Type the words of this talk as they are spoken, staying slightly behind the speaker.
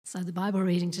So the Bible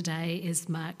reading today is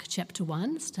Mark chapter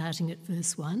 1, starting at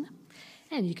verse 1,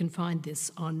 and you can find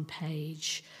this on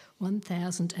page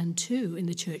 1002 in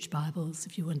the Church Bibles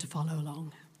if you want to follow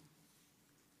along.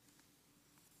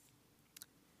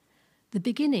 The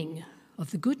beginning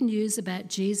of the good news about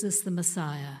Jesus the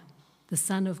Messiah, the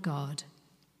Son of God.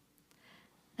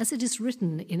 As it is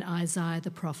written in Isaiah the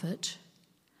prophet,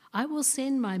 I will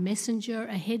send my messenger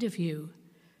ahead of you,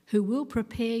 who will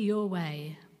prepare your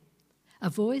way. A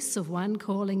voice of one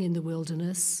calling in the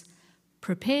wilderness,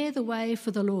 prepare the way for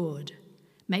the Lord,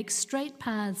 make straight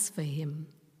paths for him.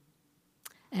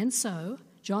 And so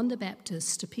John the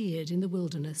Baptist appeared in the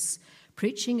wilderness,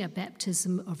 preaching a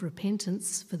baptism of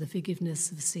repentance for the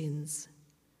forgiveness of sins.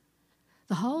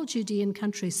 The whole Judean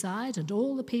countryside and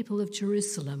all the people of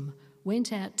Jerusalem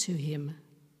went out to him.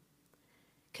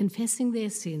 Confessing their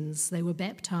sins, they were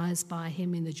baptized by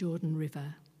him in the Jordan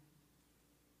River.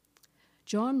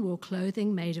 John wore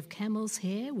clothing made of camel's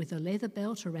hair with a leather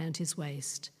belt around his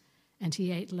waist, and he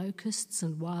ate locusts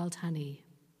and wild honey.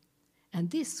 And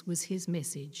this was his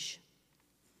message.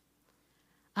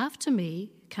 After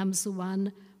me comes the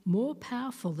one more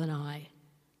powerful than I,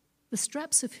 the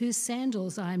straps of whose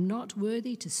sandals I am not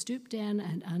worthy to stoop down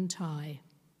and untie.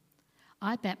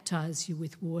 I baptize you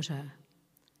with water,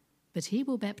 but he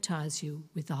will baptize you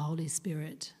with the Holy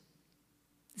Spirit.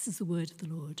 This is the word of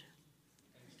the Lord.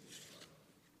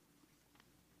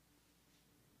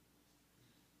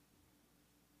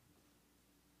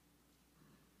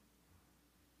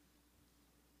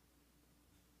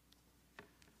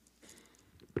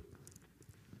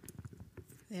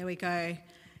 There we go.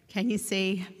 Can you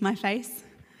see my face?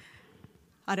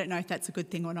 I don't know if that's a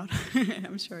good thing or not.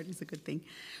 I'm sure it is a good thing.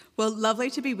 Well, lovely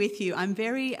to be with you. I'm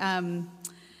very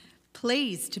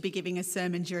pleased to be giving a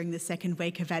sermon during the second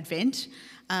week of Advent.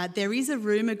 There is a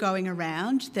rumour going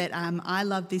around that I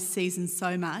love this season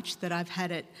so much that I've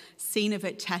had a scene of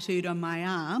it tattooed on my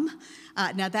arm.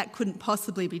 Now, that couldn't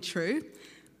possibly be true,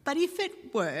 but if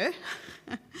it were,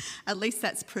 at least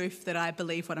that's proof that I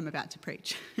believe what I'm about to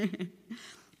preach.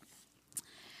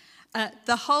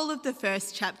 The whole of the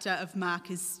first chapter of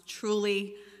Mark is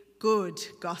truly good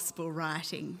gospel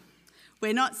writing.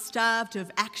 We're not starved of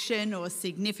action or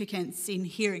significance in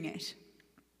hearing it.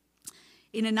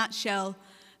 In a nutshell,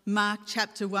 Mark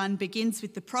chapter 1 begins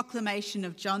with the proclamation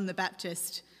of John the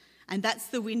Baptist, and that's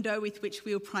the window with which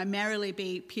we'll primarily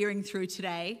be peering through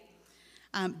today.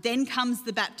 Then comes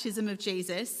the baptism of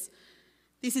Jesus.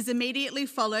 This is immediately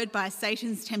followed by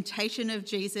Satan's temptation of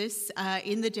Jesus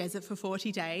in the desert for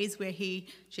 40 days, where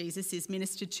Jesus is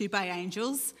ministered to by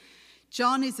angels.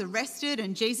 John is arrested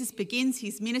and Jesus begins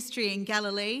his ministry in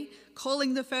Galilee,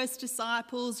 calling the first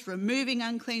disciples, removing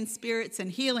unclean spirits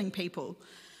and healing people.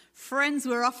 Friends,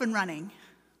 we're off and running.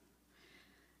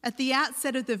 At the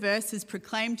outset of the verses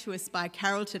proclaimed to us by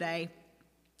Carol today,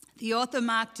 the author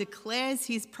Mark declares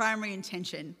his primary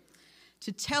intention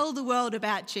to tell the world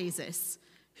about Jesus,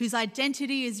 whose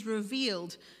identity is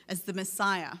revealed as the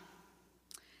Messiah.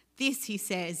 This, he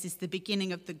says, is the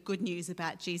beginning of the good news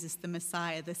about Jesus the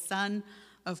Messiah, the Son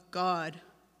of God.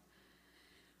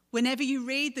 Whenever you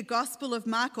read the Gospel of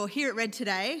Mark or hear it read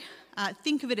today,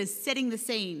 think of it as setting the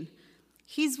scene.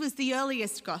 His was the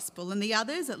earliest Gospel, and the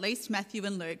others, at least Matthew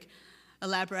and Luke,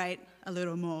 elaborate a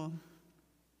little more.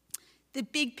 The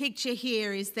big picture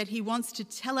here is that he wants to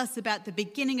tell us about the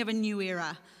beginning of a new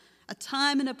era, a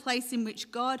time and a place in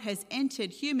which God has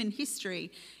entered human history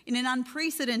in an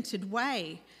unprecedented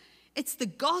way. It's the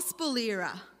gospel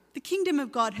era. The kingdom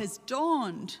of God has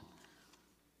dawned.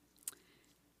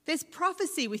 There's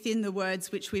prophecy within the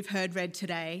words which we've heard read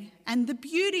today, and the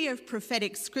beauty of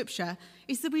prophetic scripture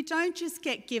is that we don't just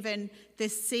get given the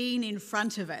scene in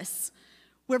front of us.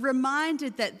 We're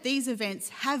reminded that these events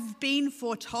have been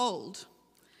foretold.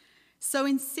 So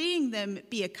in seeing them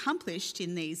be accomplished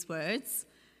in these words,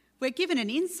 we're given an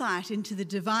insight into the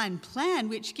divine plan,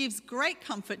 which gives great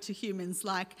comfort to humans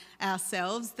like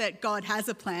ourselves that God has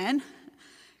a plan.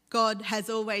 God has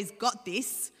always got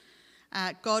this.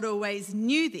 God always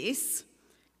knew this.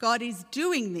 God is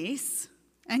doing this,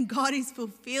 and God is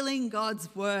fulfilling God's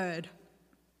word.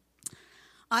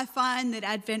 I find that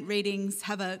Advent readings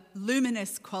have a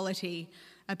luminous quality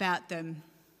about them,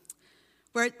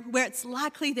 where it's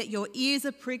likely that your ears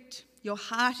are pricked, your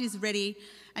heart is ready,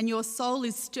 and your soul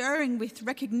is stirring with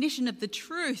recognition of the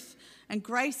truth and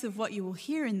grace of what you will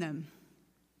hear in them.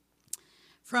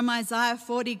 From Isaiah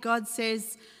 40, God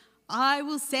says, I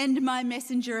will send my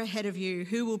messenger ahead of you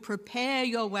who will prepare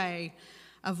your way.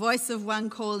 A voice of one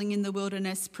calling in the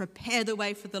wilderness, prepare the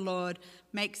way for the Lord,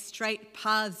 make straight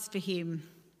paths for him.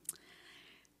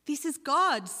 This is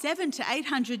God 700 to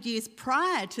 800 years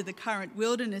prior to the current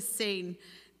wilderness scene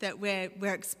that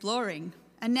we're exploring,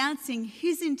 announcing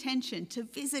his intention to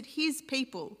visit his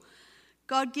people.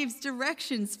 God gives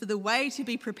directions for the way to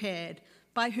be prepared.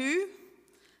 By who?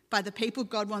 By the people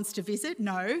God wants to visit?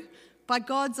 No, by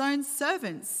God's own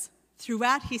servants.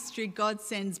 Throughout history, God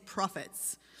sends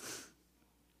prophets.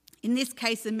 In this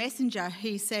case, a messenger,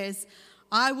 he says,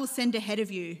 I will send ahead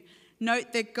of you.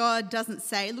 Note that God doesn't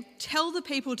say, look, tell the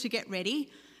people to get ready,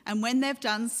 and when they've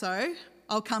done so,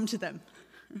 I'll come to them.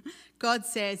 God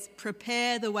says,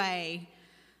 prepare the way.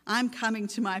 I'm coming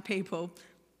to my people,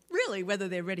 really, whether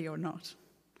they're ready or not.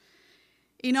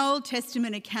 In Old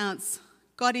Testament accounts,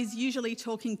 God is usually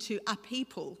talking to a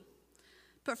people.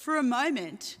 But for a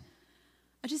moment,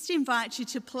 I just invite you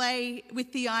to play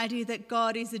with the idea that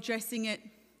God is addressing it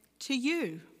to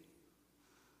you.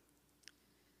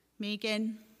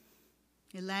 Megan,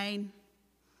 Elaine,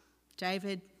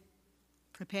 David,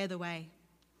 prepare the way.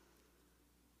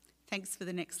 Thanks for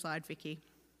the next slide, Vicky.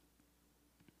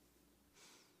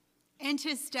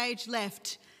 Enter stage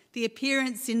left, the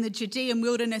appearance in the Judean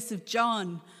wilderness of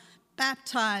John,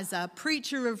 baptizer,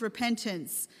 preacher of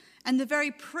repentance, and the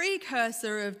very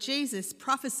precursor of Jesus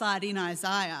prophesied in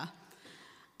Isaiah,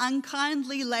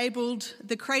 unkindly labelled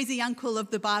the crazy uncle of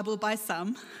the Bible by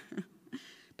some.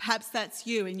 Perhaps that's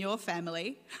you in your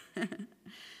family.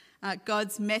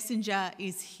 God's messenger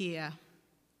is here.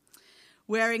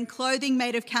 Wearing clothing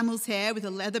made of camel's hair with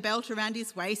a leather belt around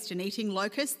his waist and eating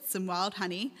locusts and wild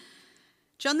honey,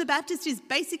 John the Baptist is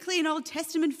basically an Old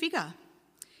Testament figure.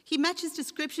 He matches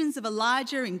descriptions of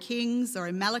Elijah in Kings or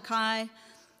in Malachi.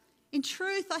 In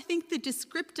truth, I think the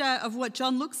descriptor of what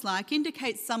John looks like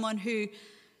indicates someone who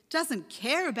doesn't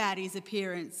care about his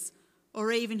appearance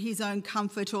or even his own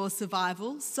comfort or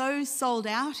survival. So sold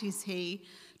out is he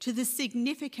to the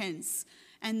significance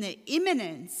and the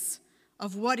imminence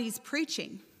of what he's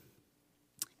preaching.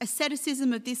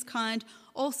 Asceticism of this kind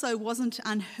also wasn't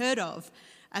unheard of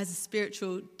as a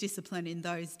spiritual discipline in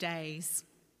those days.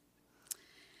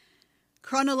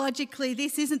 Chronologically,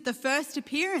 this isn't the first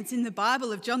appearance in the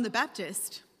Bible of John the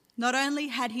Baptist. Not only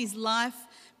had his life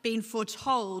been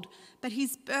foretold, but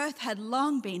his birth had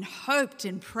long been hoped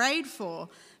and prayed for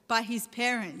by his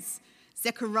parents,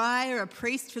 Zechariah, a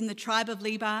priest from the tribe of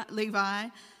Levi,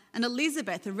 and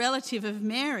Elizabeth, a relative of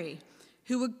Mary,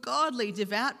 who were godly,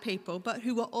 devout people, but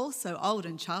who were also old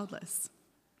and childless.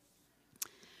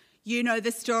 You know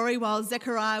the story. While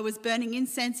Zechariah was burning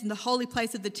incense in the holy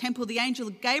place of the temple, the angel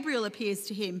Gabriel appears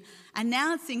to him,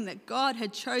 announcing that God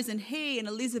had chosen he and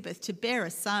Elizabeth to bear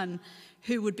a son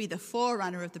who would be the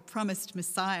forerunner of the promised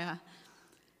Messiah.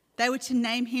 They were to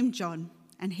name him John,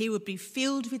 and he would be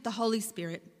filled with the Holy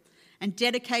Spirit and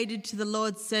dedicated to the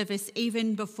Lord's service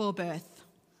even before birth.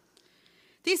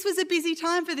 This was a busy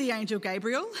time for the angel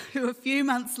Gabriel, who a few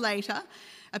months later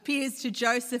appears to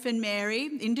Joseph and Mary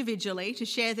individually to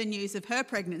share the news of her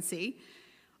pregnancy,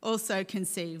 also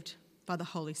conceived by the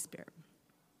Holy Spirit.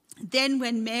 Then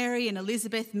when Mary and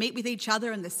Elizabeth meet with each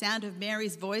other and the sound of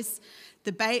Mary's voice,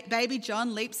 the baby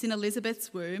John leaps in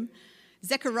Elizabeth's womb.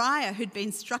 Zechariah, who'd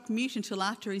been struck mute until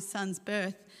after his son's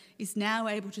birth, is now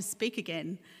able to speak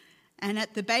again, and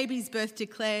at the baby's birth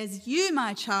declares, "You,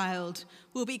 my child,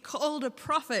 will be called a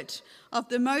prophet of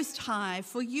the Most High,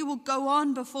 for you will go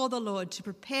on before the Lord to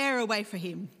prepare a way for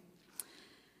him."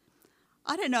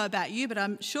 I don't know about you, but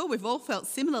I'm sure we've all felt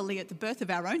similarly at the birth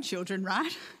of our own children,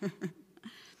 right?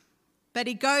 But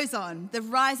he goes on, "The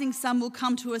rising sun will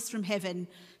come to us from heaven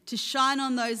to shine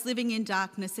on those living in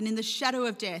darkness and in the shadow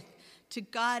of death, to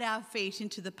guide our feet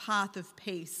into the path of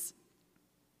peace."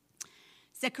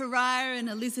 Zechariah and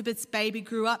Elizabeth's baby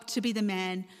grew up to be the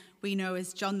man we know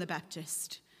as John the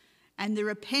Baptist, and the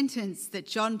repentance that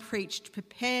John preached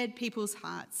prepared people's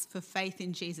hearts for faith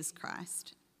in Jesus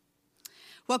Christ.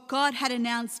 What God had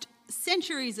announced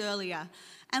centuries earlier,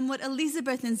 and what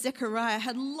Elizabeth and Zechariah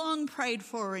had long prayed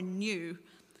for and knew,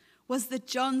 was that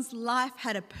John's life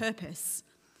had a purpose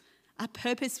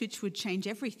which would change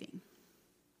everything.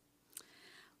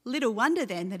 Little wonder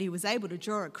then that he was able to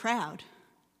draw a crowd.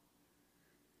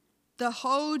 The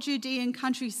whole Judean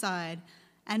countryside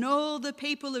and all the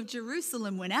people of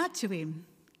Jerusalem went out to him.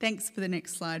 Thanks for the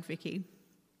next slide, Vicky.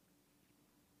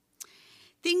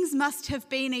 Things must have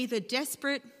been either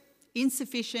desperate,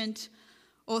 insufficient,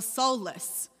 or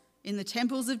soulless in the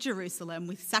temples of Jerusalem,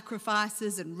 with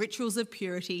sacrifices and rituals of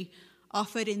purity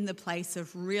offered in the place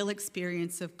of real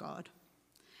experience of God.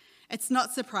 It's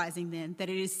not surprising then that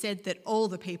it is said that all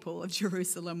the people of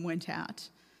Jerusalem went out.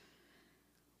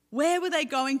 Where were they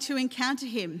going to encounter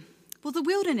him? Well, the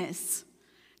wilderness,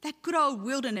 that good old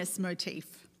wilderness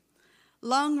motif.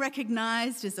 long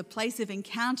recognised as a place of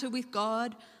encounter with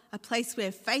God, a place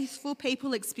where faithful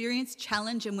people experience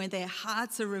challenge and where their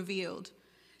hearts are revealed.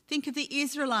 Think of the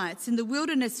Israelites in the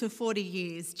wilderness for 40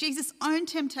 years, Jesus' own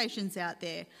temptations out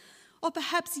there. Or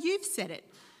perhaps you've said it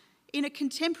in a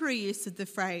contemporary use of the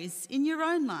phrase in your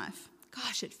own life.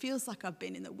 Gosh, it feels like I've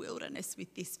been in the wilderness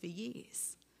with this for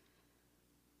years.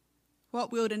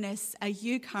 What wilderness are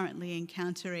you currently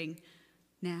encountering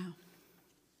now?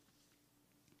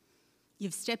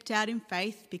 You've stepped out in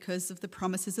faith because of the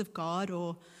promises of God,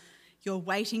 or you're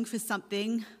waiting for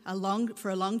something for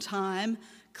a long time,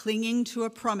 clinging to a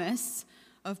promise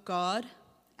of God,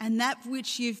 and that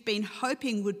which you've been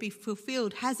hoping would be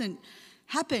fulfilled hasn't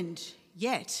happened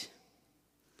yet.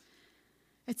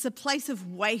 It's a place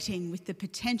of waiting with the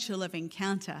potential of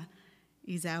encounter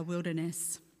is our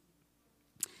wilderness.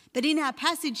 But in our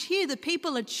passage here, the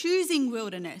people are choosing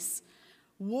wilderness,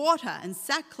 water and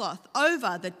sackcloth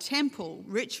over the temple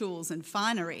rituals and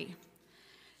finery.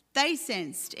 They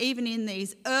sensed, even in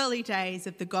these early days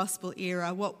of the gospel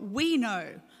era, what we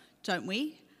know, don't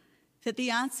we? That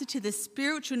the answer to the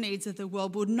spiritual needs of the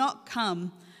world would not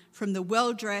come from the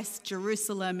well-dressed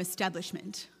Jerusalem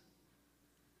establishment.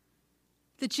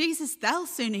 The Jesus they'll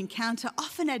soon encounter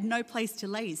often had no place to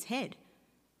lay his head.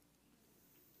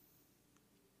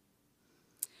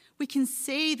 We can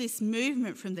see this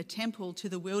movement from the temple to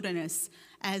the wilderness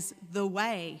as the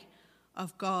way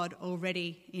of God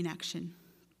already in action.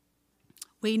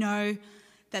 We know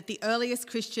that the earliest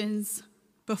Christians,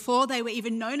 before they were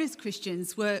even known as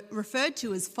Christians, were referred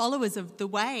to as followers of the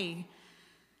way.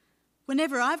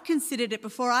 Whenever I've considered it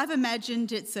before, I've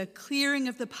imagined it's a clearing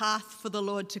of the path for the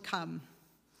Lord to come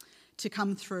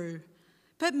through.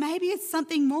 But maybe it's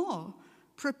something more.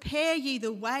 Prepare ye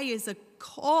the way is a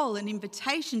call, an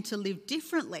invitation to live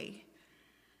differently.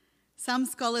 Some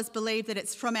scholars believe that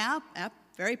it's from our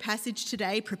very passage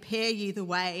today, prepare ye the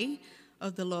way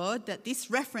of the Lord, that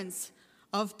this reference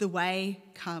of the way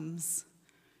comes.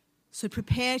 So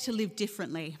prepare to live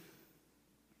differently.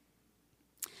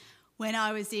 When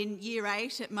I was in Year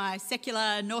 8 at my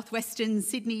secular Northwestern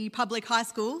Sydney Public High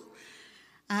School,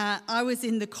 I was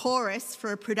in the chorus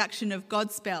for a production of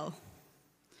Godspell.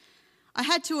 I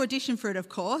had to audition for it, of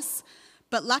course,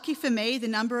 but lucky for me, the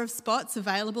number of spots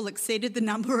available exceeded the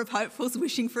number of hopefuls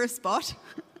wishing for a spot.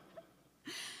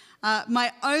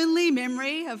 My only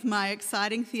memory of my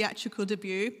exciting theatrical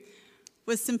debut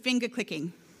was some finger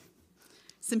clicking,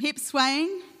 some hip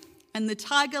swaying, and the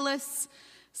tigerless,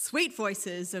 sweet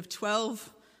voices of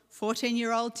 12,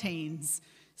 14-year-old teens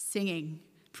singing,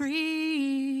 "Prepare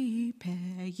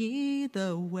ye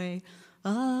the way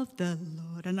of the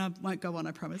Lord." And I won't go on,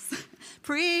 I promise.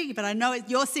 But I know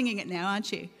you're singing it now,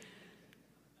 aren't you?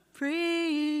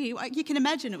 You can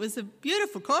imagine it was a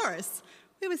beautiful chorus.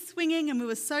 We were swinging and we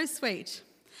were so sweet.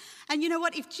 And you know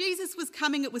what? If Jesus was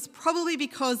coming, it was probably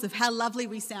because of how lovely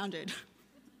we sounded.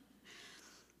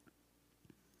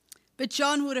 But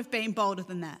John would have been bolder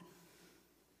than that.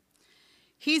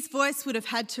 His voice would have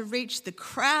had to reach the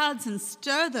crowds and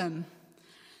stir them.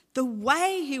 The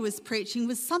way he was preaching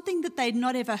was something that they'd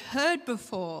not ever heard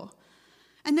before.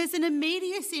 And there's an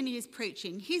immediacy in his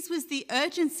preaching. His was the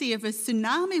urgency of a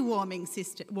tsunami warning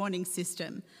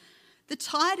system. The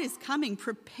tide is coming.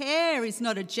 Prepare is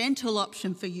not a gentle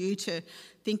option for you to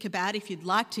think about if you'd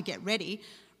like to get ready,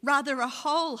 rather a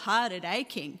wholehearted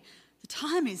aching. The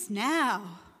time is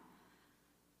now.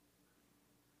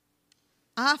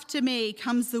 After me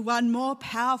comes the one more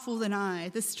powerful than I,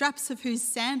 the straps of whose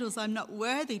sandals I'm not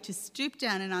worthy to stoop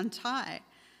down and untie.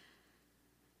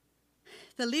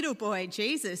 The little boy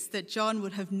Jesus that John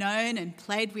would have known and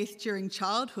played with during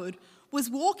childhood was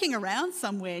walking around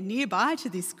somewhere nearby to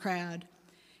this crowd.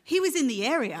 He was in the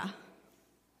area.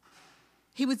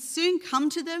 He would soon come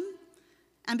to them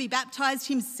and be baptised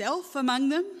himself among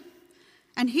them,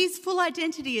 and his full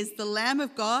identity as the Lamb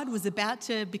of God was about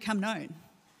to become known.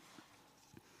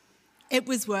 It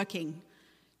was working.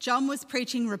 John was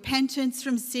preaching repentance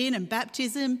from sin and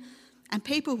baptism, and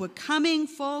people were coming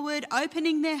forward,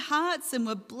 opening their hearts, and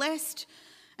were blessed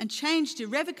and changed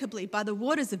irrevocably by the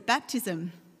waters of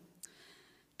baptism.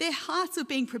 Their hearts were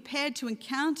being prepared to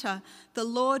encounter the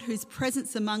Lord whose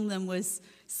presence among them was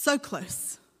so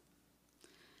close.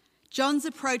 John's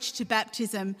approach to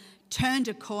baptism turned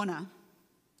a corner.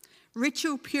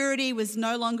 Ritual purity was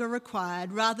no longer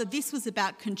required. Rather, this was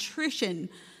about contrition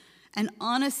and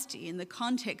honesty in the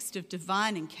context of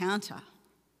divine encounter.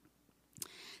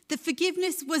 The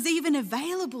forgiveness was even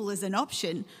available as an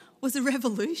option was a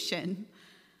revolution.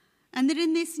 And that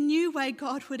in this new way,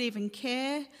 God would even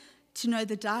care to know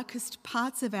the darkest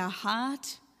parts of our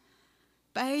heart,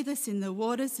 bathe us in the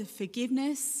waters of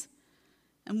forgiveness,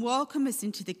 and welcome us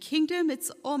into the kingdom it's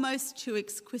almost too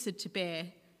exquisite to bear,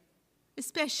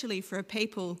 especially for a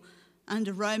people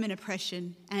under Roman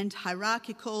oppression and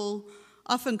hierarchical,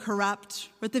 often corrupt,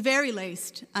 or at the very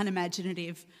least,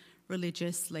 unimaginative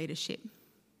religious leadership.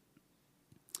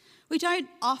 We don't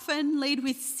often lead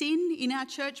with sin in our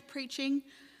church preaching,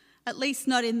 at least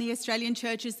not in the Australian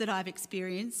churches that I've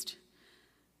experienced.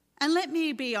 And let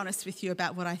me be honest with you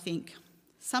about what I think.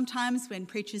 Sometimes when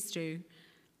preachers do,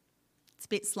 it's a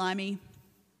bit slimy,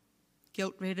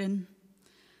 guilt-ridden,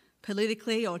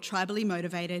 politically or tribally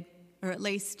motivated, or at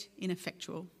least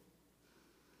ineffectual.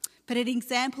 But an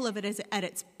example of it at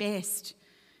its best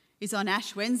is on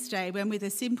Ash Wednesday, when with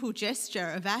a simple gesture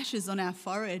of ashes on our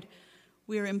forehead,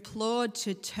 we are implored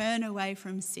to turn away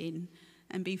from sin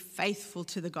and be faithful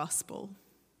to the gospel.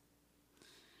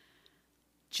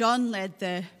 John led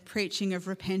the preaching of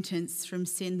repentance from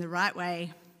sin the right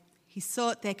way. He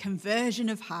sought their conversion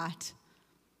of heart.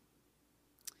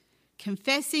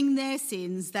 Confessing their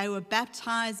sins, they were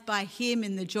baptised by him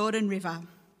in the Jordan River.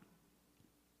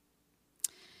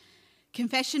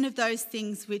 Confession of those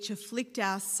things which afflict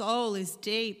our soul is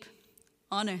deep,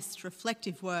 honest,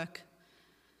 reflective work.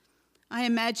 I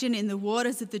imagine in the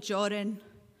waters of the Jordan,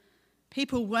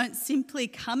 people weren't simply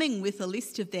coming with a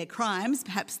list of their crimes,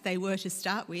 perhaps they were to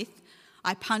start with.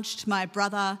 I punched my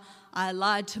brother, I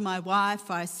lied to my wife,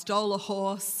 I stole a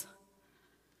horse.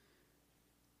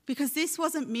 Because this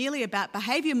wasn't merely about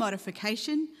behaviour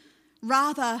modification,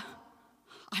 rather,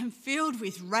 I'm filled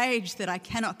with rage that I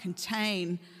cannot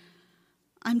contain.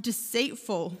 I'm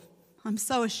deceitful. I'm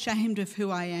so ashamed of who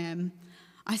I am.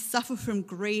 I suffer from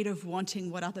greed of wanting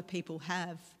what other people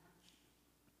have.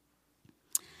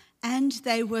 And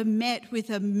they were met with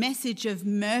a message of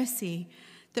mercy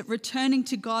that returning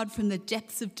to God from the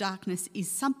depths of darkness is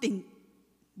something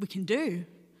we can do.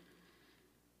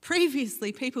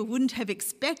 Previously, people wouldn't have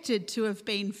expected to have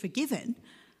been forgiven.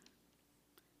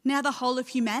 Now the whole of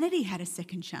humanity had a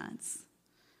second chance.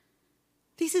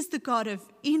 This is the God of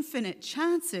infinite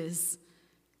chances.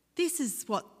 This is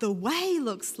what the way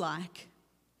looks like.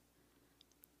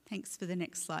 Thanks for the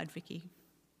next slide, Vicky.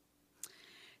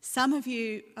 Some of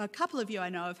you, a couple of you I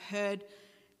know, have heard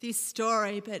this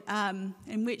story, but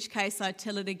in which case I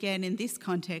tell it again in this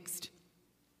context.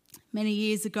 Many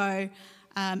years ago,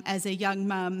 as a young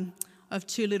mum of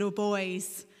two little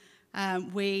boys,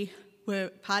 we were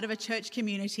part of a church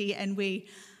community, and we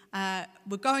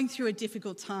were going through a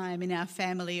difficult time in our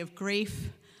family of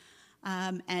grief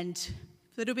and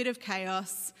a little bit of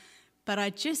chaos. But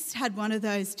I just had one of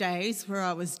those days where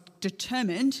I was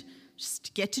determined just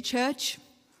to get to church,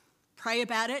 pray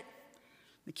about it.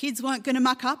 The kids weren't going to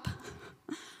muck up.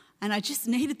 And I just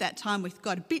needed that time with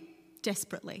God a bit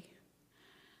desperately.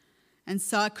 And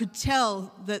so I could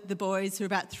tell that the boys, who were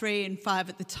about 3 and 5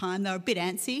 at the time, they were a bit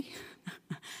antsy.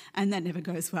 And that never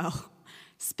goes well,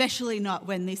 especially not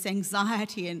when this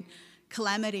anxiety and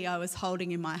calamity I was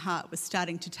holding in my heart was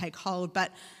starting to take hold.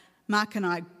 But Mark and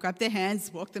I grabbed their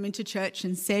hands, walked them into church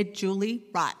and said, Julie,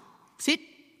 right, sit,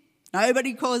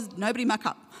 nobody muck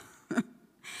up.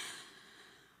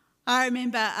 I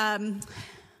remember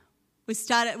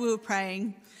we were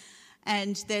praying,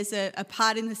 and there's a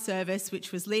part in the service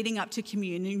which was leading up to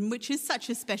communion, which is such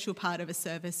a special part of a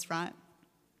service, right?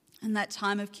 And that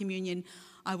time of communion,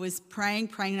 I was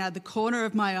praying, and out of the corner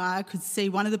of my eye, I could see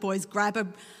one of the boys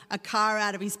grab a car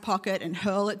out of his pocket and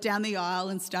hurl it down the aisle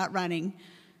and start running.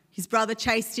 His brother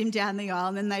chased him down the aisle,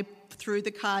 and then they threw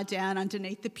the car down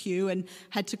underneath the pew and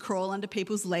had to crawl under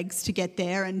people's legs to get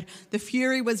there. And the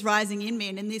fury was rising in me.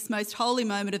 And in this most holy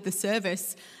moment of the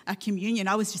service, communion,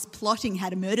 I was just plotting how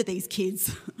to murder these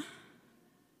kids.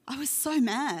 I was so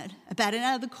mad about it. And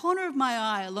out of the corner of my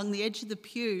eye, along the edge of the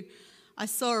pew, I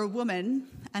saw a woman,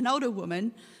 an older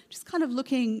woman, just kind of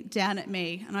looking down at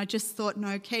me. And I just thought,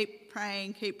 no, keep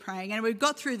praying. And we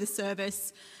got through the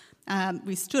service.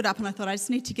 We stood up, and I thought, I just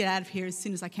need to get out of here as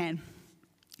soon as I can.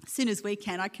 As soon as we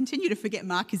can. I continue to forget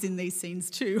Mark is in these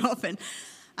scenes too often.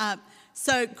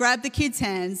 So grabbed the kids'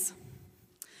 hands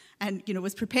and,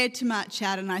 was prepared to march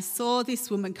out, and I saw this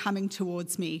woman coming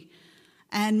towards me.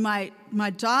 And my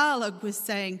dialogue was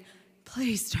saying,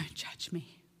 please don't judge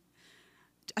me.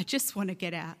 I just want to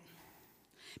get out.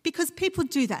 Because people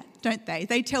do that, don't they?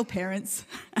 They tell parents,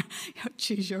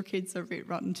 choose your kids are a bit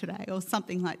rotten today, or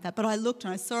something like that. But I looked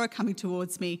and I saw her coming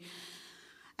towards me.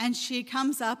 And she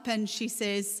comes up and she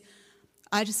says,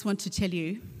 I just want to tell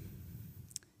you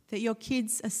that your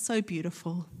kids are so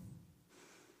beautiful.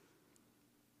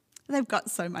 They've got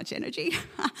so much energy.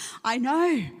 I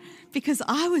know, because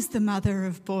I was the mother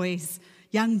of boys,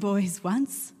 young boys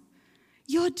once.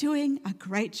 You're doing a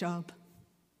great job.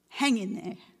 Hang in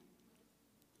there.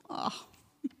 Oh.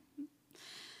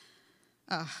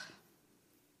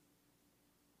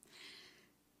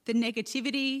 The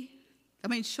negativity,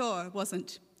 sure, it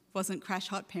wasn't crash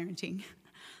hot parenting,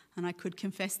 and I could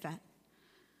confess that.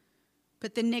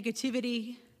 But the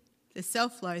negativity, the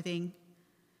self-loathing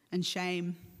and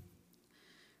shame,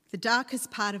 the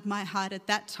darkest part of my heart at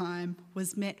that time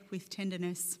was met with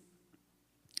tenderness.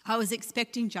 I was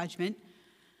expecting judgment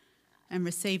and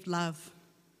received love.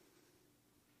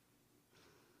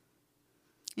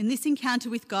 In this encounter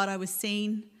with God, I was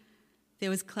seen, there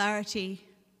was clarity,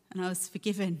 and I was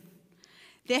forgiven.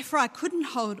 Therefore, I couldn't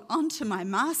hold on to my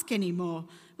mask anymore.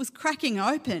 It was cracking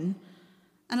open,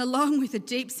 and along with a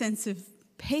deep sense of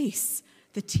peace,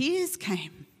 the tears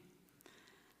came.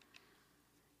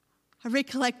 I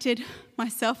recollected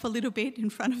myself a little bit in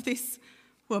front of this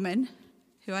woman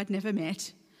who I'd never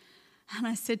met, and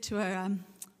I said to her,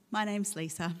 my name's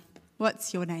Lisa.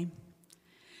 What's your name?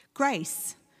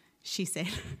 Grace, she said.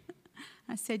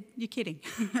 I said, you're kidding.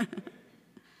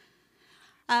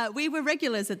 We were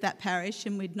regulars at that parish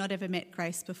and we'd not ever met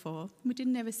Grace before. We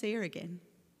didn't ever see her again.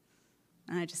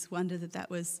 And I just wondered that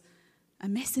was a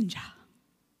messenger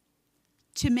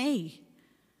to me.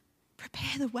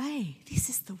 Prepare the way. This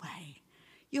is the way.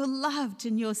 You're loved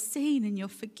and you're seen and you're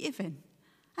forgiven.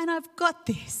 And I've got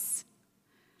this.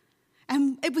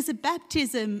 And it was a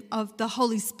baptism of the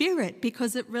Holy Spirit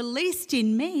because it released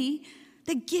in me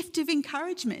the gift of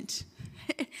encouragement.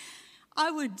 I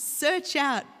would search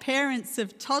out parents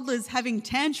of toddlers having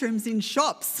tantrums in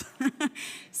shops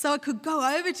so I could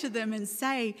go over to them and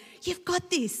say, you've got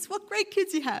this. What great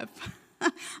kids you have.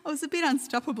 I was a bit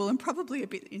unstoppable and probably a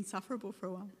bit insufferable for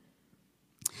a while.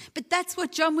 But that's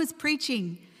what John was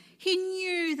preaching. He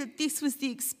knew that this was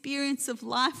the experience of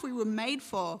life we were made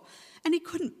for, and he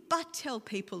couldn't but tell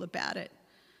people about it.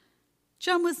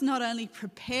 John was not only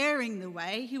preparing the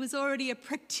way, he was already a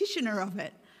practitioner of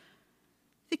it.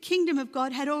 The kingdom of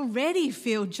God had already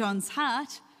filled John's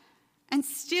heart, and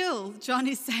still John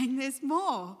is saying there's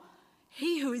more.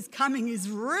 He who is coming is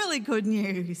really good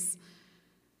news.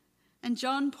 And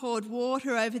John poured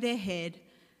water over their head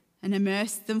and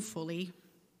immersed them fully.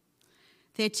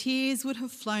 Their tears would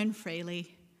have flown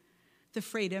freely, the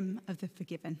freedom of the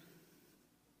forgiven.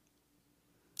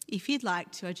 If you'd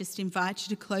like to, I just invite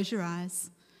you to close your eyes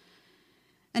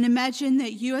and imagine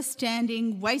that you are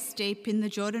standing waist deep in the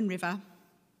Jordan River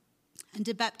and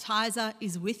a baptizer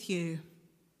is with you.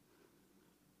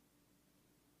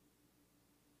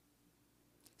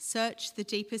 Search the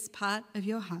deepest part of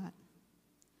your heart.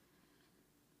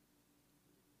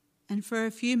 And for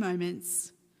a few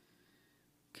moments,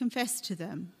 confess to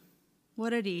them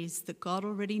what it is that God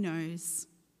already knows,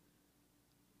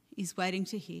 is waiting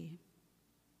to hear,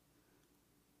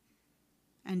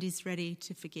 and is ready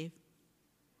to forgive.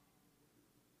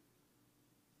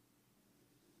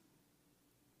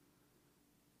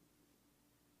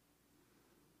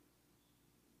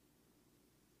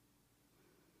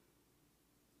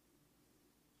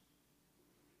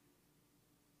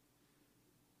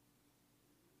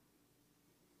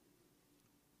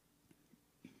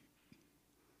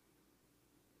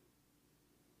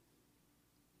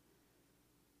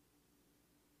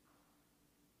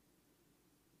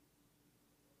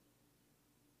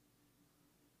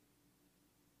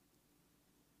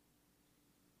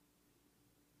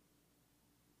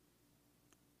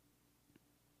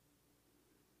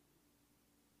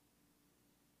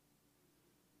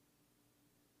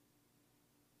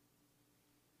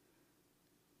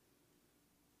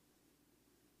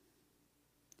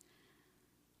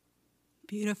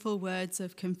 Beautiful words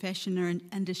of confession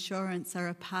and assurance are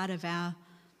a part of our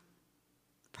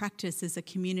practice as a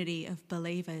community of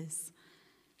believers.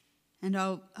 And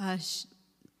I'll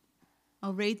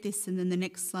read this, and then the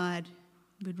next slide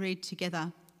we'd read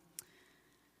together.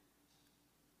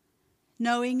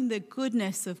 Knowing the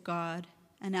goodness of God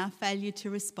and our failure to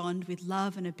respond with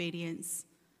love and obedience,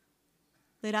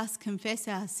 let us confess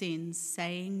our sins,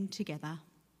 saying together,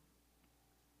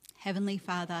 Heavenly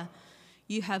Father,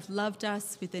 you have loved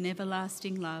us with an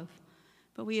everlasting love,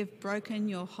 but we have broken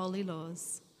your holy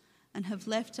laws and have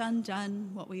left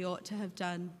undone what we ought to have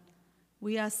done.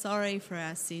 We are sorry for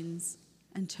our sins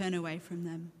and turn away from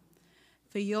them.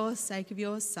 For your sake of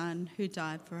your Son who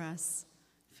died for us,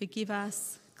 forgive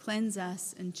us, cleanse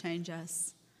us and change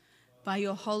us. By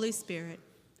your Holy Spirit,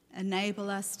 enable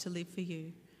us to live for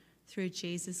you through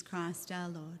Jesus Christ our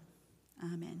Lord.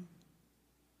 Amen.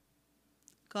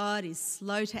 God is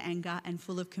slow to anger and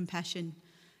full of compassion,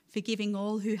 forgiving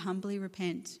all who humbly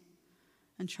repent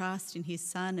and trust in his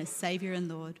Son as Saviour and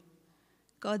Lord.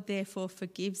 God therefore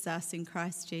forgives us in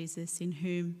Christ Jesus, in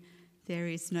whom there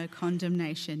is no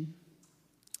condemnation.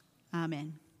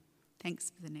 Amen.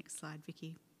 Thanks for the next slide,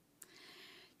 Vicky.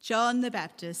 John the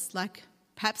Baptist,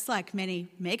 perhaps like many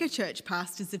megachurch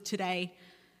pastors of today,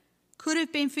 could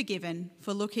have been forgiven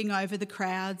for looking over the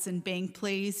crowds and being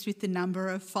pleased with the number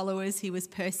of followers he was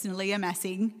personally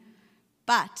amassing,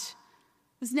 but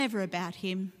it was never about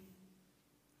him.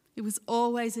 It was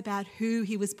always about who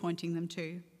he was pointing them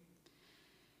to.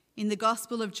 In the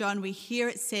Gospel of John, we hear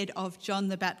it said of John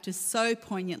the Baptist so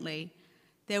poignantly,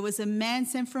 "There was a man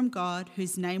sent from God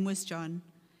whose name was John.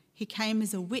 He came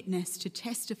as a witness to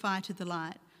testify to the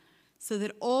light, so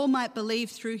that all might believe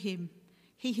through him.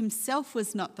 He himself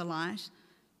was not the light,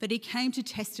 but he came to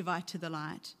testify to the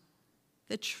light.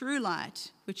 The true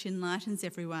light, which enlightens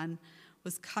everyone,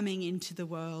 was coming into the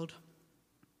world."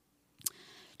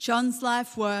 John's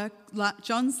life's work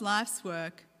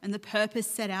and the purpose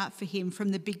set out for him from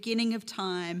the beginning of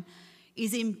time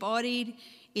is embodied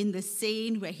in the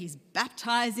scene where he's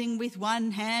baptizing with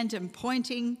one hand and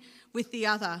pointing with the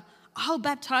other. "I'll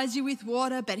baptize you with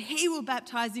water, but he will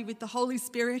baptize you with the Holy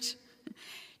Spirit."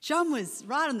 John was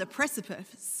right on the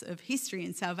precipice of history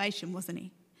and salvation, wasn't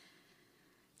he?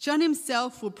 John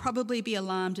himself will probably be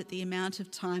alarmed at the amount of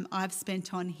time I've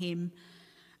spent on him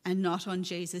and not on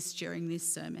Jesus during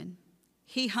this sermon.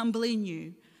 He humbly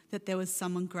knew that there was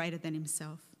someone greater than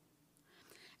himself.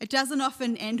 It doesn't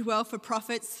often end well for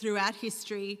prophets throughout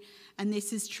history, and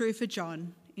this is true for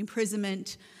John: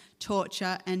 imprisonment,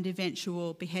 torture, and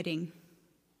eventual beheading.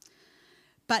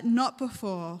 But not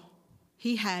before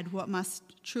he had what must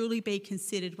truly be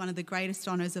considered one of the greatest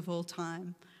honours of all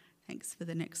time. Thanks for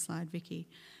the next slide, Vicky.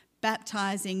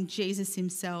 Baptising Jesus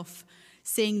himself,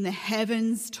 seeing the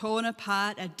heavens torn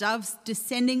apart, a dove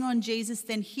descending on Jesus,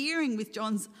 then hearing with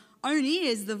John's own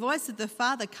ears the voice of the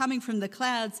Father coming from the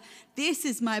clouds, "This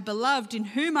is my beloved in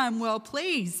whom I'm well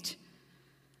pleased."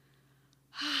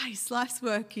 His life's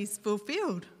work is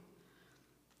fulfilled.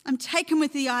 I'm taken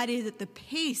with the idea that the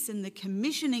peace and the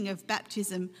commissioning of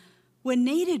baptism were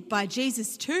needed by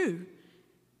Jesus too,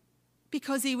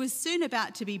 because he was soon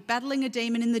about to be battling a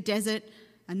demon in the desert,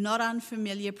 a not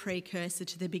unfamiliar precursor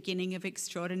to the beginning of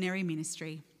extraordinary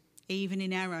ministry, even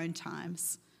in our own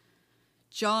times.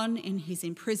 John, in his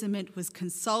imprisonment, was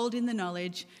consoled in the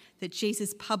knowledge that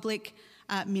Jesus' public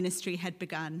ministry had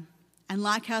begun, and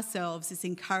like ourselves, is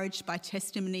encouraged by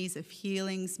testimonies of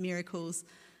healings, miracles,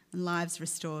 and lives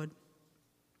restored.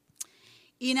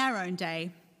 In our own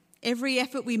day, every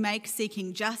effort we make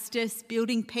seeking justice,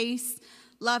 building peace,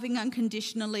 loving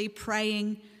unconditionally,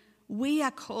 praying, we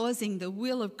are causing the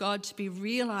will of God to be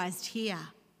realised here,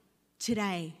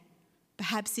 today,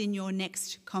 perhaps in your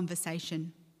next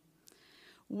conversation.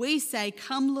 We say,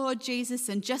 "Come, Lord Jesus,"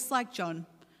 and just like John,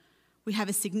 we have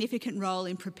a significant role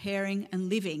in preparing and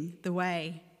living the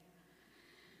way.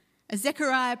 As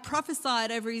Zechariah prophesied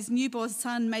over his newborn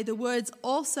son, may the words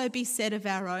also be said of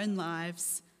our own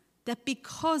lives, that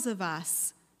because of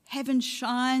us, heaven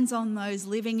shines on those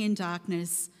living in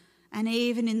darkness, and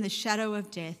even in the shadow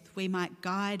of death, we might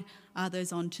guide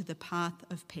others onto the path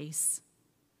of peace.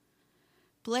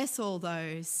 Bless all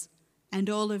those and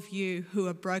all of you who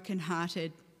are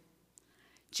brokenhearted.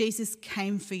 Jesus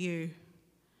came for you.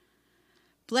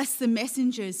 Bless the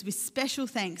messengers with special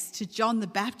thanks to John the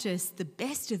Baptist, the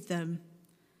best of them.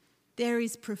 There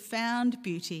is profound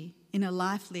beauty in a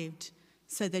life lived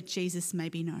so that Jesus may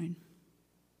be known.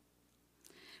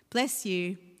 Bless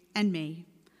you and me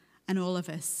and all of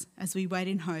us as we wait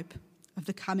in hope of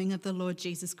the coming of the Lord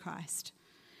Jesus Christ,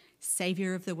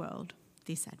 Saviour of the world,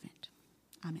 this Advent.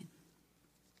 Amen.